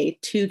a day,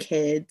 2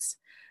 kids?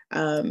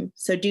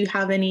 So do you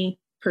have any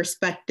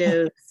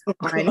perspectives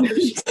on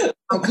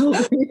how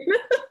COVID?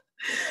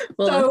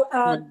 So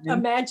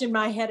imagine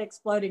my head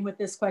exploding with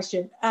this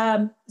question.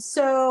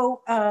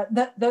 So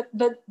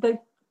the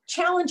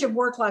challenge of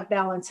work-life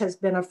balance has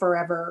been a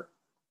forever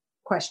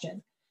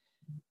question.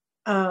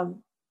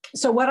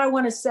 So what I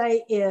want to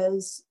say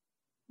is,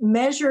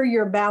 measure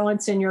your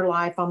balance in your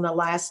life on the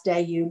last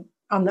day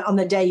on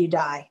the day you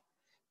die,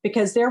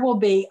 because there will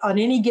be, on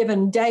any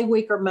given day,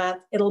 week, or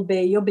month, you'll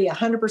be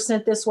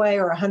 100% this way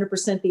or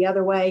 100% the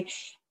other way.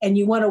 And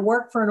you want to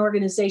work for an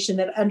organization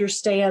that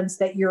understands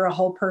that you're a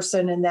whole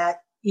person, and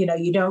that,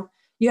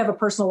 you have a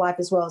personal life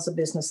as well as a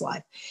business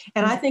life.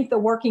 And I think the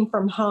working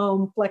from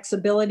home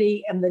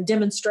flexibility and the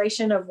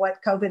demonstration of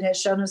what COVID has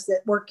shown us,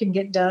 that work can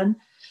get done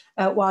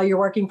while you're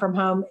working from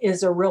home,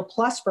 is a real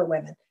plus for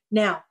women.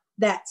 Now,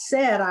 that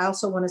said, I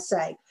also want to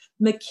say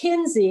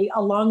McKinsey,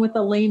 along with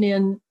the Lean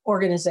In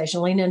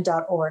organization,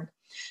 leanin.org,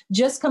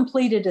 just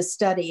completed a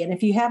study. And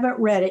if you haven't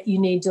read it, you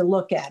need to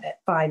look at it,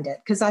 find it,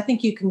 because I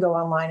think you can go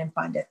online and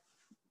find it.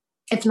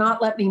 If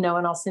not, let me know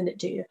and I'll send it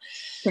to you.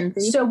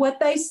 So what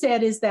they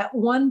said is that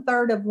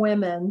 1/3 of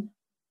women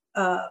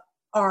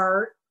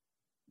are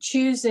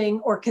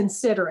choosing or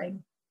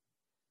considering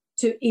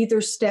to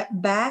either step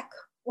back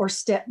or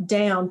step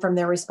down from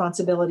their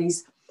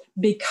responsibilities,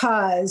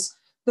 because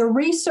the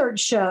research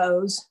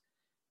shows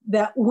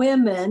that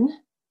women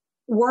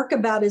work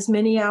about as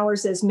many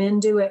hours as men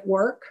do at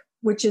work,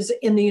 which is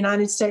in the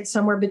United States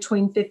somewhere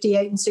between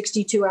 58 and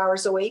 62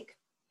 hours a week.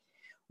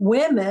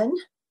 Women,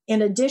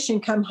 in addition,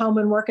 come home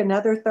and work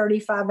another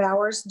 35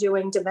 hours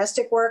doing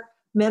domestic work,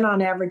 men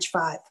on average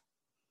 5.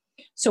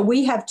 So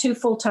we have 2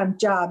 full-time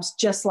jobs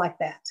just like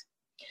that.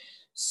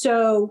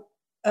 So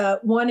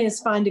one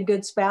is find a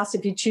good spouse.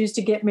 If you choose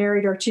to get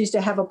married or choose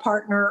to have a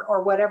partner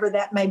or whatever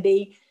that may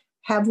be,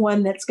 have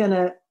one that's going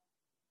to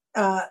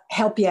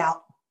help you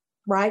out,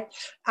 right?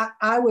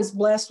 I was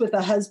blessed with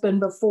a husband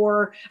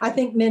before. I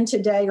think men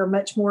today are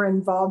much more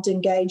involved,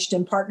 engaged,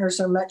 and partners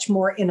are much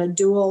more in a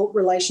dual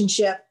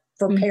relationship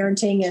for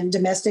parenting and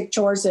domestic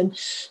chores and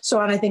so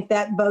on. I think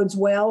that bodes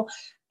well.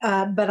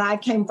 But I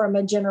came from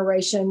a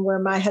generation where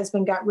my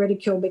husband got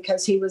ridiculed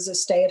because he was a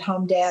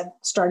stay-at-home dad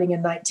starting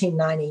in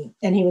 1990,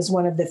 and he was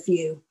one of the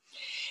few.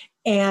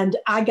 And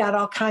I got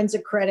all kinds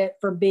of credit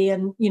for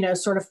being,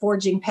 sort of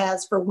forging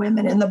paths for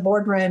women in the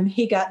boardroom.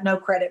 He got no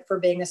credit for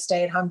being a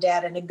stay-at-home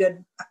dad and a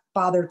good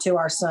father to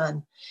our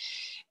son.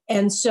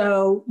 And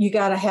so you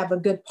got to have a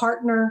good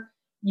partner.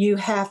 You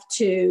have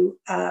to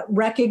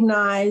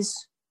recognize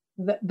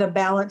the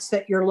balance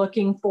that you're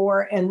looking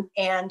for.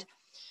 And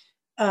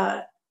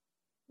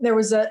there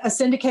was a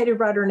syndicated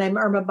writer named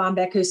Irma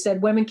Bombeck who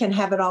said, women can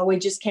have it all. We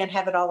just can't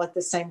have it all at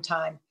the same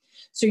time.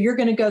 So you're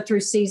going to go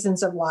through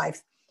seasons of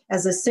life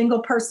as a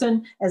single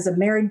person, as a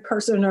married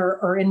person,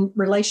 or in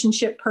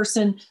relationship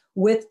person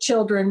with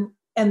children,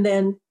 and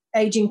then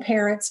aging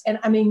parents. And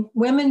I mean,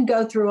 women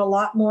go through a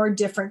lot more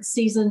different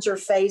seasons or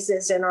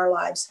phases in our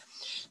lives.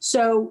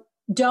 So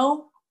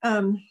don't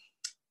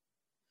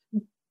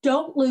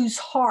lose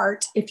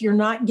heart if you're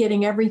not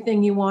getting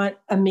everything you want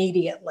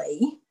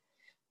immediately.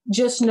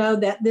 Just know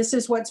that this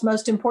is what's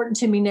most important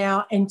to me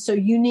now. And so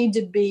you need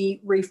to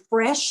be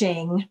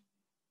refreshing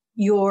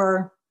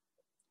your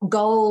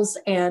goals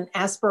and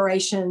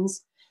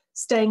aspirations,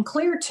 staying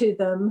clear to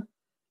them,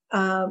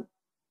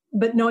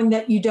 but knowing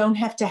that you don't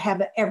have to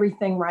have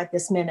everything right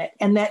this minute,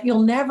 and that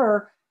you'll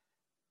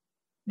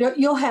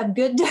have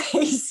good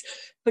days,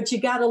 but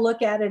you got to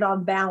look at it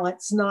on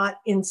balance, not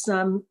in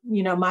some,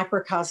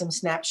 microcosm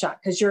snapshot,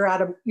 because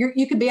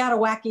you could be out of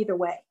whack either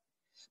way.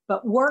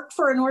 But work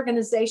for an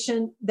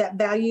organization that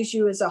values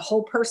you as a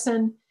whole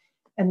person,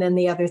 and then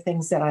the other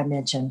things that I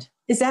mentioned.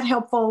 Is that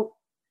helpful?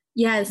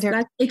 Yes,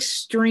 that's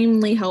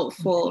extremely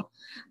helpful.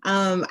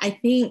 I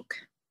think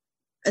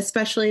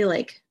especially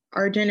like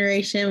our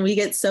generation, we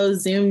get so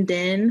zoomed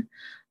in,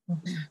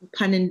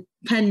 pun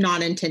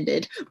not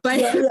intended, but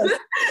yes.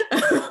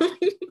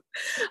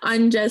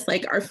 On just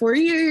like our 4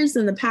 years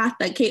and the path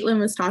that Caitlin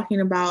was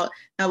talking about,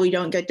 that we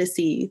don't get to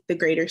see the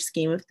greater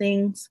scheme of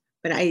things.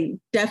 But I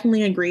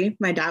definitely agree.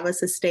 My dad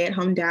was a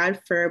stay-at-home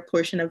dad for a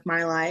portion of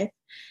my life.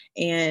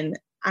 And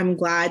I'm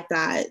glad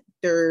that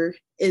there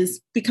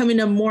is becoming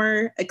a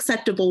more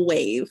acceptable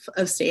wave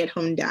of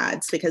stay-at-home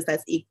dads, because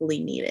that's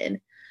equally needed.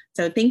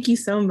 So thank you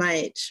so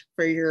much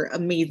for your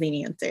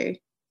amazing answer.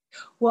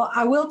 Well,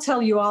 I will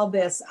tell you all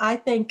this. I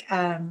think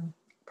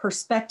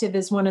perspective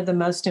is one of the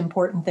most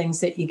important things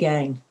that you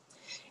gain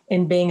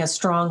in being a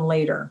strong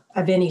leader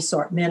of any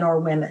sort, men or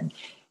women.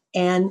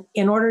 And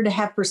in order to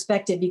have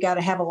perspective, you got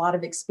to have a lot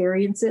of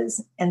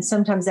experiences. And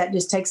sometimes that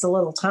just takes a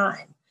little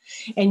time.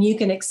 And you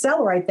can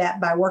accelerate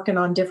that by working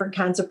on different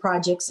kinds of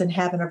projects and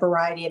having a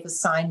variety of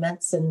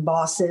assignments and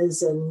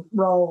bosses and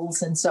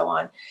roles and so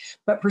on.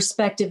 But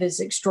perspective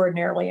is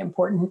extraordinarily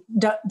important.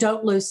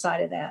 Don't lose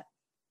sight of that.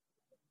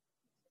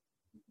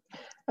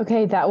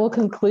 Okay, that will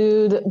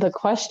conclude the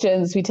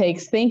questions we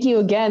take. Thank you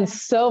again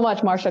so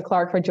much, Marsha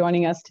Clark, for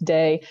joining us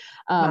today.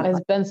 It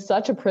has been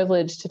such a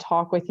privilege to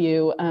talk with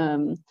you.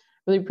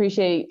 Really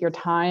appreciate your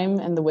time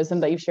and the wisdom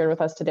that you've shared with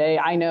us today.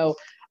 I know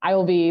I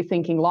will be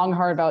thinking long and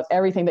hard about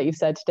everything that you've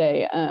said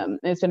today.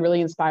 It's been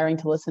really inspiring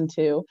to listen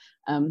to.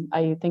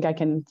 I think I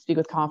can speak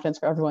with confidence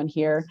for everyone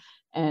here.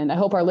 And I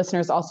hope our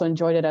listeners also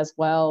enjoyed it as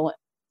well.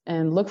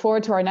 And look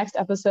forward to our next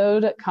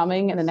episode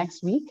coming in the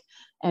next week,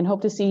 and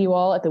hope to see you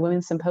all at the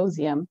Women's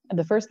Symposium in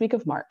the first week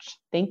of March.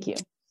 Thank you.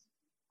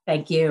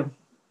 Thank you.